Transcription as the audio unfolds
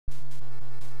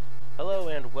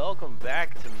and welcome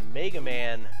back to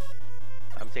MegaMan.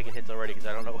 I'm taking hits already because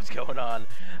I don't know what's going on.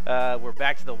 We're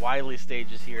back to the Wily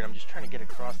stages here, and I'm just trying to get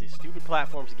across these stupid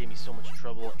platforms that gave me so much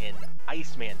trouble in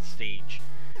Iceman stage.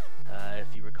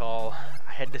 If you recall,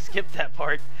 I had to skip that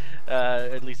part,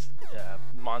 at least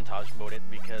montage mode it,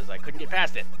 because I couldn't get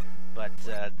past it. But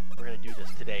we're going to do this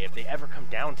today. If they ever come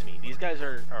down to me, these guys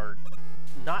are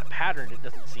not patterned, it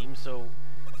doesn't seem, so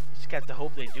you just got to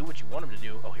hope they do what you want them to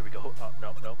do. Oh, here we go. Oh,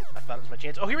 no, I thought it was my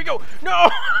chance. Oh, here we go. No!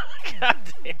 God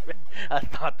damn it. I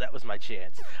thought that was my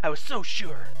chance. I was so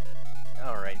sure.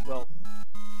 All right, well,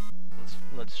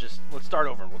 let's start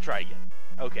over and we'll try again.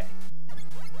 Okay.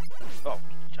 Oh,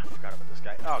 I forgot about this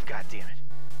guy. Oh, god damn it.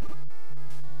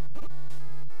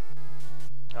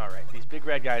 Alright, these big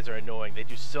red guys are annoying. They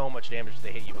do so much damage if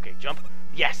they hit you. Okay, jump.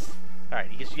 Yes!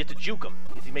 Alright, you get to juke them.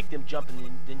 You make them jump,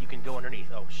 and then you can go underneath.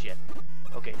 Oh, shit.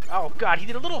 Okay. Oh, god, he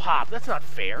did a little hop. That's not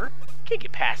fair. Can't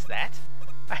get past that.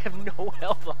 I have no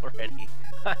health already.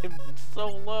 I'm so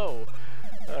low.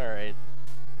 Alright.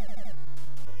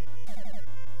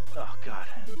 Oh, god.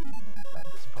 Not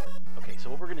this part. Okay, so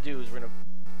what we're going to do is we're going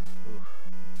to... Ooh.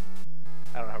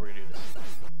 I don't know how we're going to do this.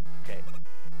 Okay.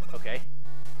 Okay.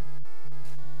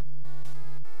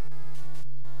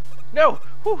 No!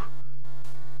 Whew!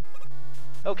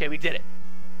 Okay, we did it.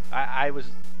 I was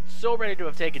so ready to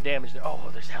have taken damage that, oh,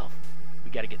 there's health. We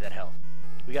gotta get that health.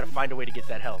 We gotta find a way to get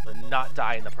that health and not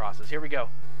die in the process. Here we go.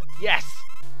 Yes!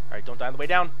 Alright, don't die on the way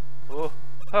down. Oh,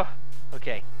 oh.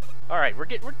 Okay. Alright, we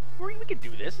can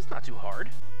do this. It's not too hard.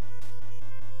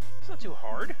 It's not too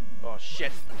hard. Oh,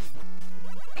 shit.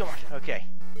 Come on. Okay.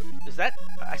 Is that...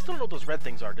 I still don't know what those red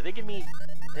things are. Do they give me...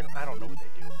 I don't know what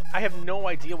they do. I have no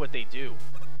idea what they do.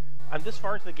 I'm this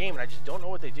far into the game and I just don't know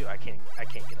what they do. I can't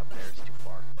get up there. It's too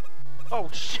far. Oh,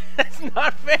 shit. That's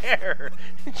not fair.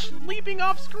 It's leaping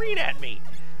off screen at me.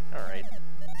 Alright.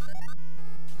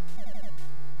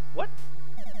 What?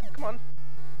 Come on.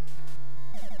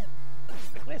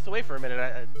 I glanced away for a minute.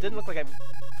 It didn't look like I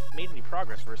made any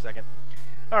progress for a second.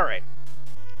 Alright.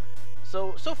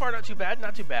 So far, not too bad.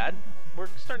 Not too bad. We're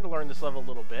starting to learn this level a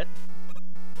little bit.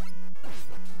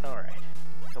 Alright.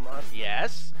 Come on.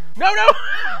 Yes. No!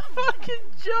 Fucking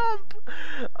jump!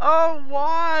 Oh,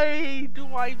 why do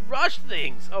I rush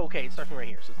things? Oh, okay, it starts from right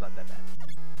here, so it's not that bad.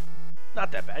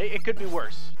 Not that bad. It could be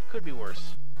worse. Could be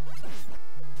worse.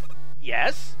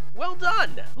 Yes! Well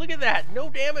done! Look at that! No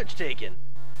damage taken.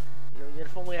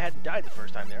 If only I hadn't died the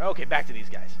first time there. Okay, back to these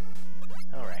guys.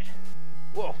 Alright.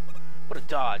 Whoa. What a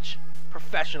dodge.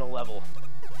 Professional level.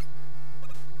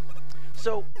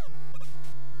 So...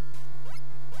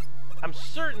 I'm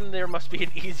certain there must be an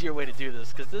easier way to do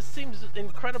this, because this seems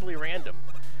incredibly random.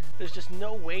 There's just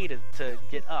no way to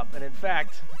get up, and in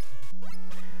fact,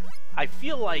 I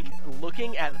feel like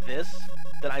looking at this,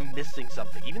 that I'm missing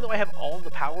something. Even though I have all of the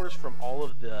powers from all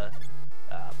of the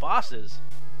bosses,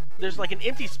 there's like an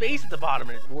empty space at the bottom,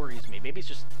 and it worries me. Maybe it's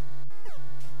just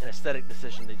an aesthetic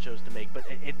decision they chose to make, but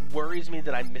it worries me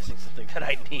that I'm missing something that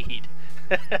I need.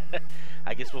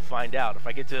 I guess we'll find out. If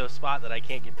I get to a spot that I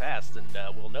can't get past, then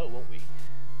we'll know, won't we?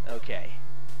 Okay.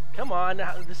 Come on.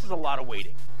 This is a lot of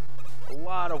waiting. A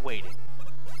lot of waiting.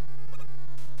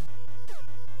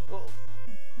 Oh.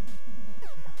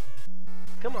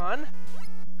 Come on.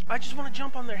 I just want to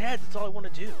jump on their heads. That's all I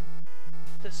want to do.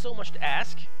 That's so much to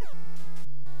ask.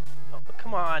 Oh,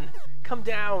 come on. Come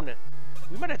down.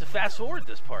 We might have to fast forward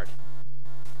this part.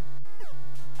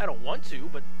 I don't want to,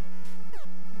 but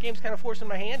the game's kind of forcing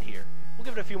my hand here. We'll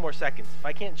give it a few more seconds. If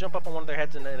I can't jump up on one of their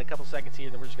heads in a couple seconds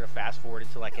here, then we're just going to fast forward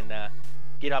until I can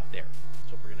get up there.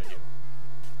 That's what we're going to do.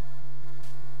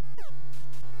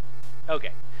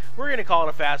 Okay. We're going to call it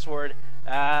a fast forward.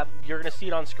 You're going to see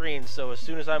it on screen, so as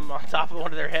soon as I'm on top of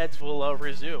one of their heads, we'll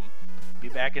resume. Be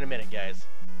back in a minute, guys.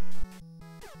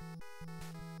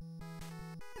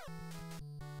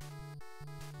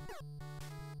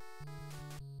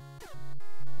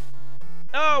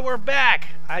 Oh, we're back!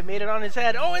 I made it on his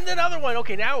head. Oh, and another one!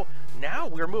 Okay, now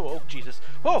we're moving. Oh, Jesus.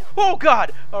 Oh,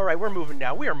 God! Alright, we're moving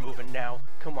now. We are moving now.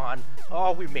 Come on.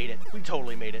 Oh, we made it. We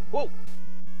totally made it. Whoa!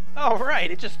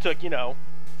 Alright, it just took,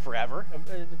 forever.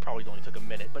 It probably only took a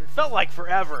minute, but it felt like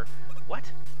forever. What?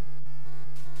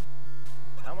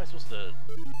 How am I supposed to...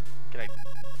 Can I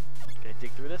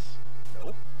dig through this?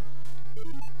 No.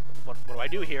 What do I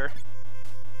do here?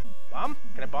 Bomb?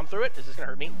 Can I bomb through it? Is this gonna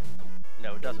hurt me?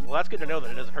 No, it doesn't. Well, that's good to know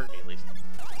that it doesn't hurt me, at least.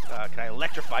 Can I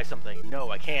electrify something? No,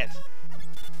 I can't.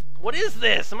 What is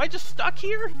this? Am I just stuck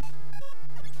here?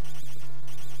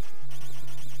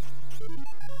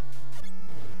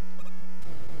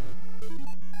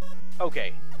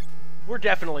 Okay. We're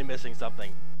definitely missing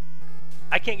something.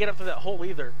 I can't get up to that hole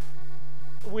either.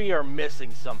 We are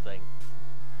missing something.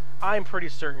 I'm pretty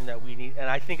certain that we need, and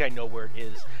I think I know where it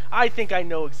is. I think I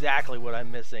know exactly what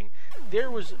I'm missing.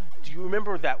 There was, do you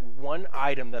remember that one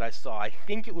item that I saw? I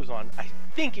think it was on a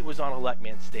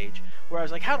LeckMan stage, where I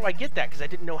was like, how do I get that? Because I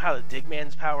didn't know how the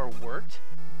Digman's power worked.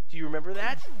 Do you remember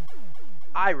that?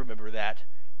 I remember that,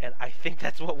 and I think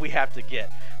that's what we have to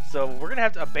get. So we're going to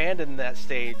have to abandon that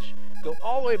stage, go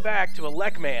all the way back to a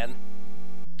LeckMan,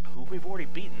 who we've already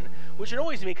beaten, which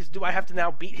annoys me, because do I have to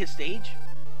now beat his stage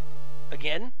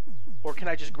again? Or can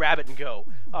I just grab it and go?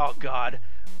 Oh god,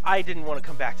 I didn't want to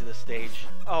come back to this stage.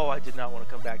 Oh, I did not want to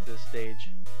come back to this stage.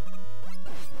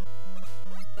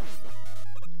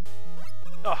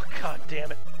 Oh god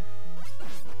damn it.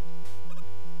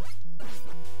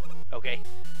 Okay.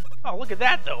 Oh, look at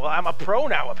that though. I'm a pro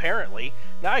now apparently.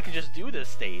 Now I can just do this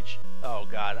stage. Oh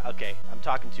god, okay. I'm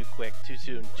talking too quick, too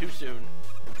soon, too soon.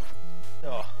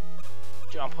 Oh.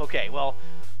 Jump. Okay, well,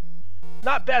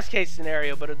 not best case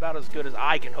scenario, but about as good as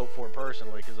I can hope for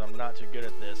personally, because I'm not too good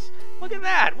at this. Look at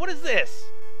that! What is this?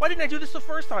 Why didn't I do this the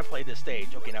first time I played this stage?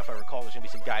 Okay, now if I recall, there's going to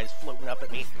be some guys floating up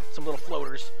at me. Some little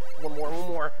floaters. One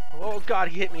more. Oh god,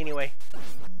 he hit me anyway.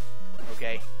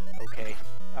 Okay.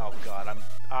 Oh god,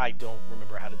 I don't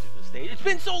remember how to do this stage. It's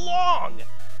been so long!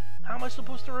 How am I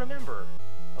supposed to remember?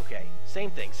 Okay,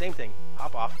 same thing.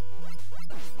 Hop off.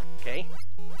 Okay,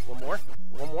 one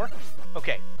more.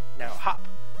 Okay, now hop.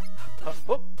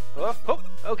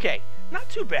 Okay, not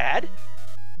too bad.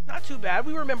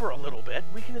 We remember a little bit.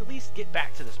 We can at least get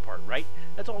back to this part, right?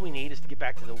 That's all we need is to get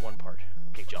back to the one part.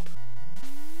 Okay, jump.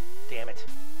 Damn it.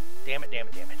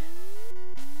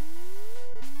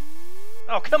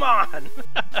 Oh, come on!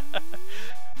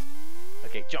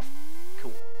 Okay, jump.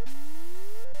 Cool.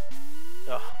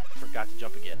 Oh, forgot to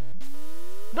jump again.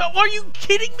 No, are you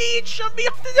kidding me? It shoved me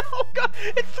off the... Oh, God!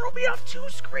 It threw me off 2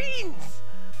 screens!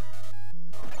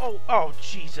 Oh,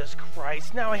 Jesus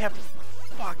Christ. Now I have to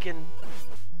fucking...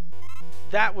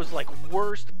 That was like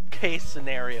worst case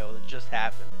scenario that just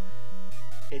happened.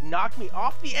 It knocked me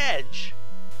off the edge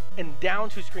and down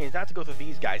 2 screens. Not to go through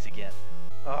these guys again.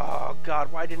 Oh,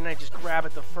 God, why didn't I just grab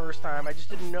it the first time? I just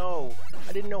didn't know.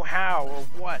 I didn't know how or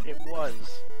what it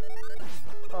was.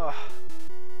 Ugh.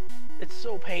 It's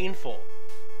so painful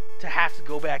to have to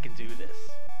go back and do this.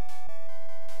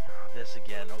 Oh, this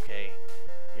again, okay.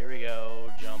 Here we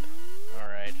go. Jump.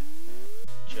 Alright.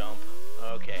 Jump.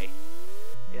 Okay.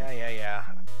 Yeah.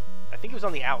 I think it was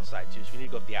on the outside, too, so we need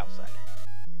to go up the outside.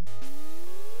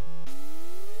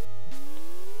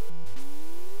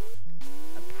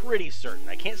 I'm pretty certain.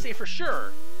 I can't say for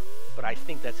sure, but I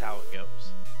think that's how it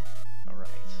goes. Alright.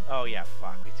 Oh, yeah,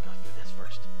 fuck. We have to go through this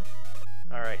first.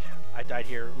 Alright. I died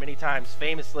here many times,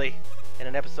 famously, in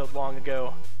an episode long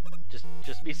ago. Just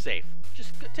be safe.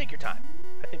 Just take your time.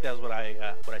 I think that was what I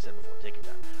said before. Take your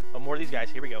time. Oh, more of these guys.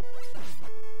 Here we go.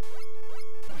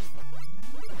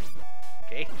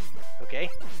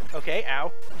 Okay.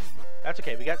 Ow. That's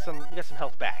okay. We got some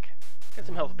health back.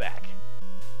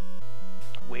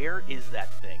 Where is that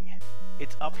thing?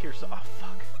 It's up here. So, oh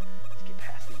fuck. Let's get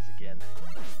past these again.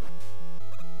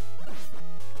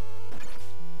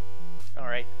 All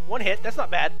right, 1 hit. That's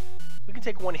not bad. We can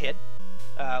take 1 hit.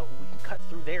 We can cut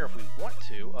through there if we want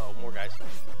to. Oh, more guys.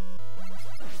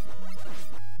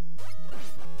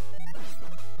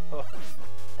 Oh,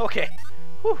 okay.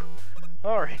 Whew.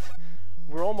 All right.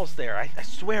 We're almost there. I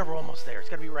swear we're almost there. It's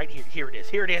got to be right here. Here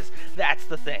it is. That's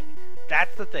the thing.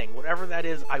 Whatever that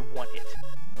is, I want it.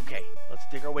 Okay, let's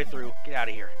dig our way through. Get out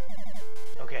of here.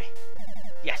 Okay.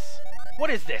 Yes. What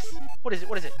is this? What is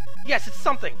it? Yes, it's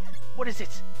something. What is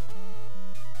it?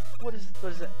 What is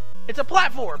it? It's a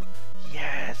platform!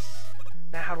 Yes!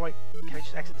 Now how do I... Can I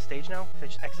just exit the stage now? Can I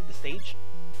just exit the stage?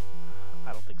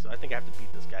 I don't think so. I think I have to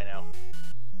beat this guy now.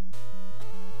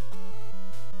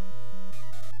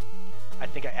 I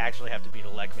think I actually have to beat a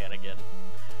LeckMan again.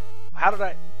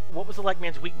 What was the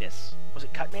LeckMan's weakness? Was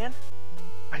it Cutman?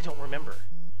 I don't remember.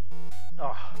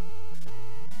 Oh.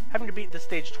 Having to beat this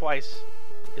stage twice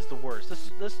is the worst.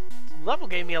 This level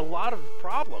gave me a lot of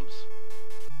problems.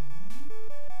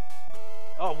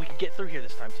 Oh, we can get through here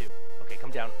this time too. Okay,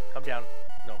 come down.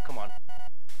 No, come on.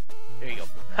 There you go.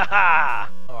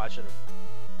 Haha! Oh, I should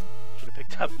have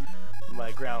picked up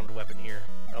my ground weapon here.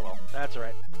 Oh well, that's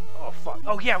alright. Oh fuck.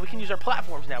 Oh yeah, we can use our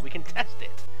platforms now. We can test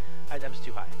it. That was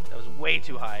too high. That was way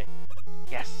too high.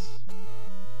 Yes.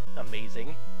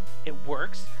 Amazing. It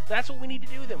works. That's what we need to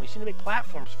do then. We just need to make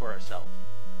platforms for ourselves.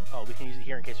 Oh, we can use it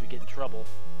here in case we get in trouble.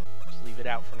 Just leave it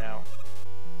out for now.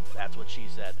 That's what she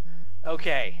said.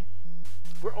 Okay.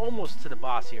 We're almost to the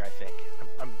boss here, I think.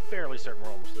 I'm fairly certain we're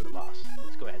almost to the boss.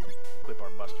 Let's go ahead and equip our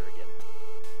Buster again.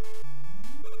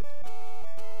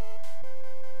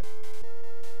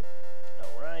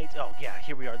 yeah,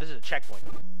 here we are. This is a checkpoint.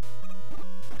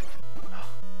 Oh,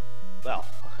 well,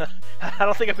 I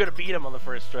don't think I'm going to beat him on the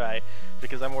first try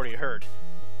because I'm already hurt.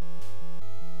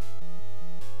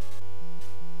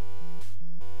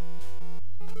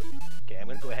 Okay, I'm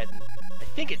going to go ahead and... I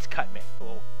think it's Cutman.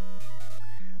 Well,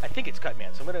 I think it's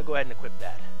Cutman, so I'm going to go ahead and equip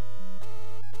that.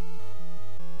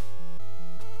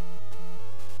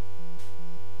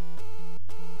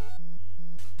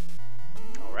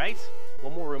 Alright,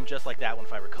 one more room just like that one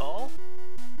if I recall.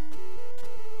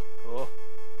 Oh.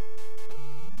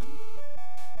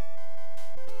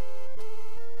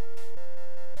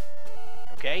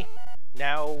 Okay,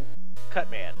 now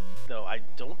Cutman. No, I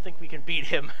don't think we can beat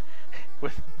him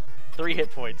with 3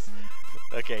 hit points.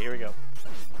 Okay, here we go.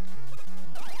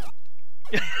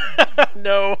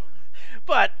 No,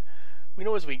 but we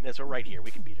know his weakness. We're right here.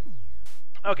 We can beat him.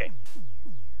 Okay.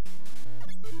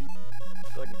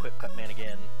 Go ahead and equip Cutman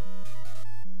again.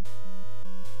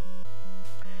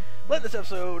 Let this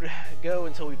episode go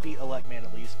until we beat Electman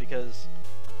at least, because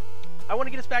I want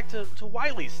to get us back to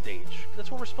Wily's stage.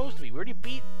 That's where we're supposed to be. We already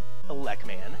beat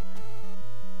Electman.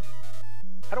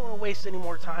 I don't want to waste any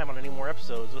more time on any more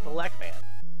episodes with Electman.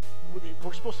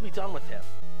 We're supposed to be done with him.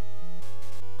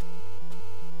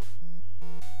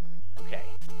 Okay.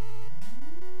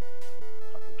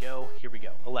 Off we go. Here we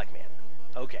go. Electman.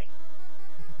 Okay.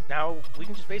 Now, we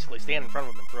can just basically stand in front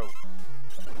of him and throw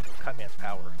Cutman's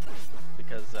power.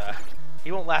 Because,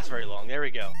 he won't last very long. There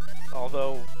we go.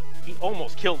 Although, he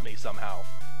almost killed me somehow.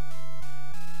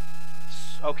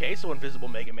 Okay, so Invisible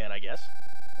Mega Man, I guess.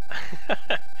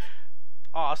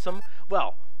 Awesome.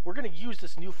 Well, we're going to use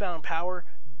this newfound power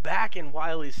back in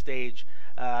Wily's stage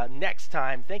next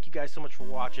time. Thank you guys so much for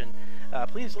watching.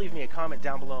 Please leave me a comment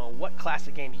down below on what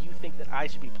classic game you think that I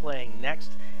should be playing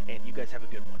next. And you guys have a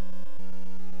good one.